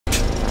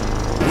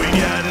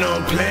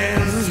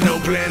no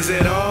plans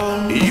at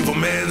all. Evil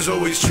man's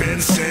always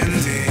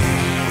transcending.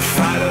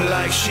 Fighter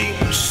like sheep,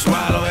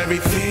 swallow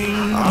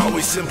everything.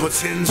 Always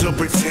simpletons or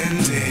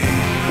pretending.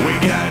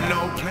 We got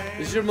no plans.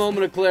 This is your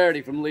moment of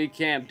clarity from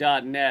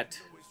LeeCamp.net.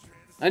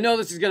 I know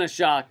this is gonna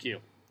shock you.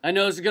 I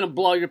know this is gonna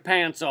blow your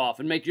pants off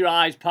and make your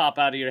eyes pop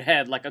out of your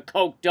head like a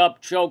coked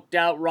up, choked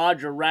out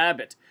Roger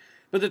Rabbit.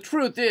 But the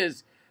truth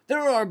is,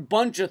 there are a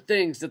bunch of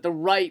things that the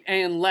right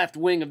and left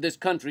wing of this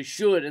country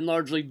should and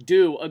largely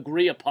do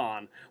agree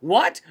upon.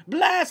 What?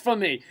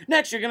 Blasphemy!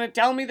 Next you're gonna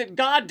tell me that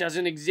God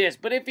doesn't exist,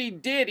 but if he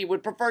did, he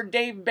would prefer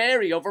Dave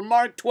Barry over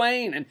Mark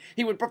Twain, and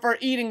he would prefer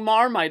eating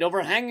Marmite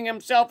over hanging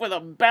himself with a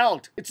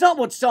belt. It's not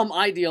what some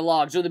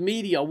ideologues or the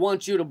media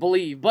want you to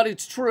believe, but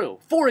it's true.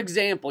 For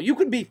example, you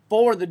could be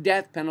for the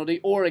death penalty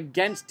or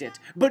against it,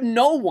 but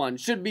no one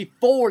should be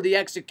for the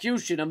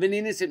execution of an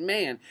innocent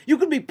man. You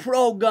could be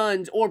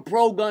pro-guns or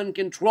pro-gun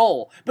control,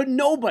 but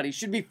nobody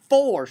should be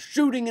for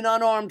shooting an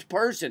unarmed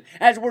person,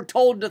 as we're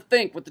told to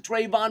think with the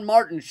Trayvon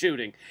Martin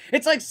shooting.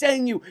 It's like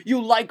saying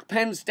you like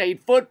Penn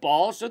State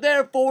football, so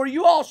therefore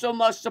you also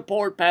must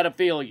support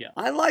pedophilia.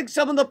 I like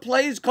some of the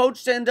plays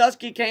Coach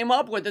Sandusky came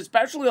up with,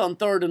 especially on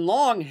 3rd and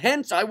long,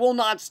 hence I will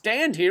not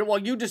stand here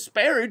while you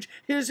disparage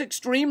his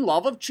extreme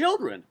love of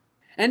children.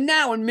 And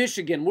now in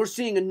Michigan, we're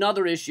seeing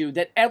another issue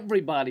that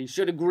everybody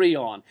should agree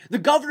on. The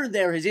governor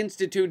there has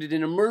instituted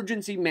an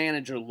emergency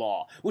manager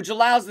law, which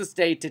allows the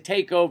state to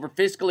take over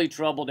fiscally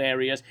troubled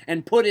areas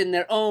and put in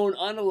their own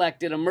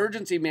unelected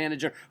emergency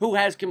manager who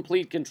has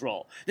complete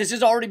control. This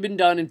has already been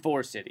done in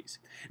 4 cities.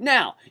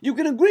 Now, you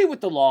can agree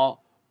with the law,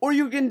 or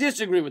you can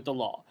disagree with the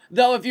law.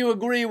 Though if you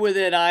agree with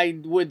it, I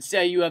would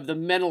say you have the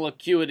mental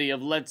acuity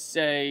of, let's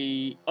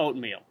say,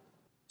 oatmeal.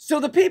 So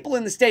the people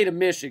in the state of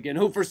Michigan,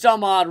 who for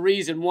some odd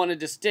reason wanted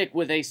to stick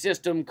with a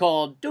system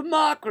called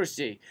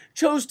democracy,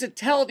 chose to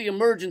tell the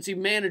emergency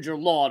manager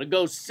law to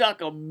go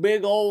suck a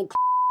big old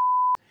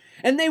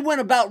and they went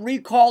about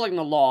recalling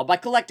the law by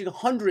collecting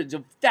hundreds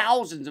of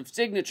thousands of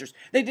signatures.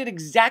 They did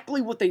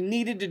exactly what they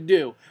needed to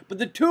do, but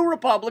the 2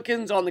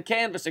 Republicans on the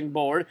canvassing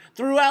board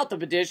threw out the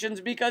petitions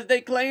because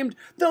they claimed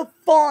the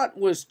font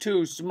was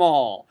too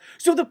small.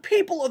 So the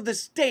people of the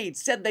state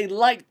said they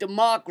liked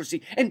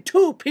democracy, and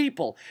 2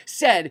 people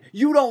said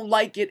you don't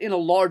like it in a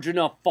large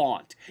enough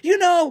font. You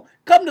know,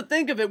 come to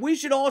think of it, we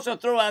should also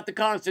throw out the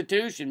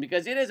Constitution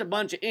because it has a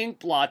bunch of ink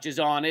blotches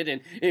on it,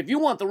 and if you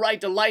want the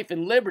right to life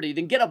and liberty,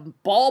 then get a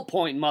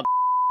ballpoint, mother.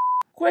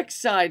 Quick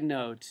side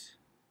note.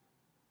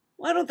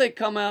 Why don't they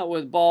come out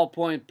with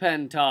ballpoint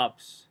pen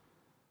tops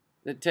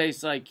that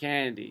taste like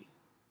candy?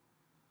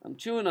 I'm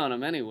chewing on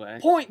them anyway.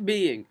 Point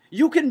being,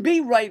 you can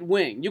be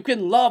right-wing. You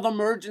can love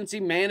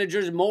emergency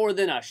managers more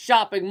than a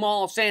shopping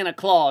mall Santa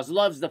Claus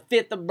loves the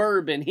 5th of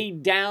bourbon he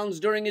downs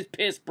during his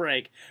piss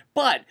break.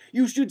 But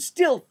you should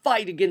still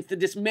fight against the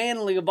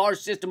dismantling of our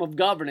system of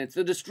governance,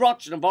 the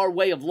destruction of our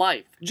way of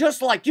life.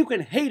 Just like you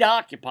can hate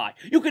Occupy,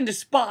 you can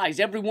despise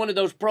every one of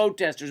those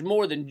protesters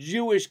more than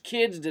Jewish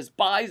kids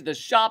despise the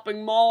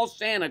shopping mall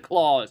Santa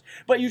Claus.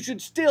 But you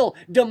should still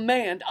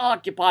demand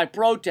Occupy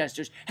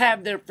protesters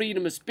have their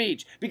freedom of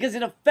speech, because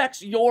it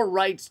affects your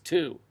rights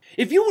too.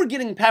 If you were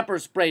getting pepper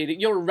sprayed at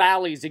your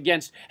rallies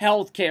against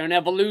healthcare and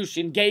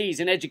evolution, gays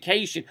and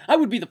education, I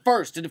would be the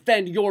first to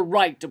defend your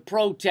right to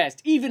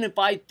protest, even if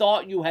I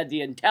thought you had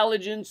the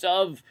intelligence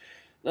of,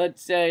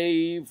 let's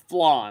say,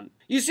 flan.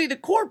 You see, the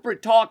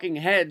corporate talking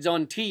heads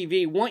on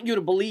TV want you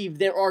to believe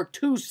there are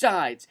 2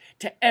 sides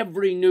to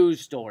every news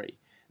story.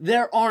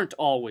 There aren't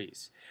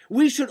always.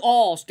 We should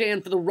all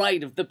stand for the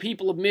right of the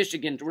people of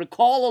Michigan to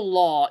recall a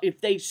law if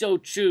they so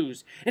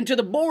choose. And to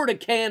the board of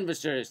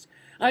canvassers,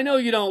 I know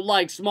you don't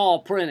like small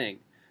printing,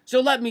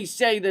 so let me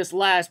say this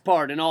last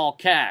part in all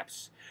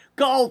caps.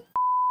 Go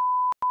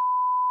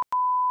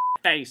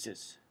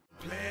faces.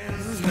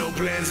 No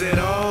plans at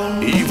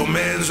all. Evil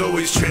man's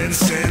always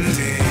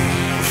transcending.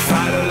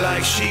 Fighter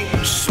like sheep,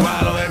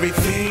 swallow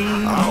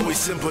everything. Always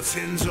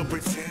simpletons or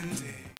pretending.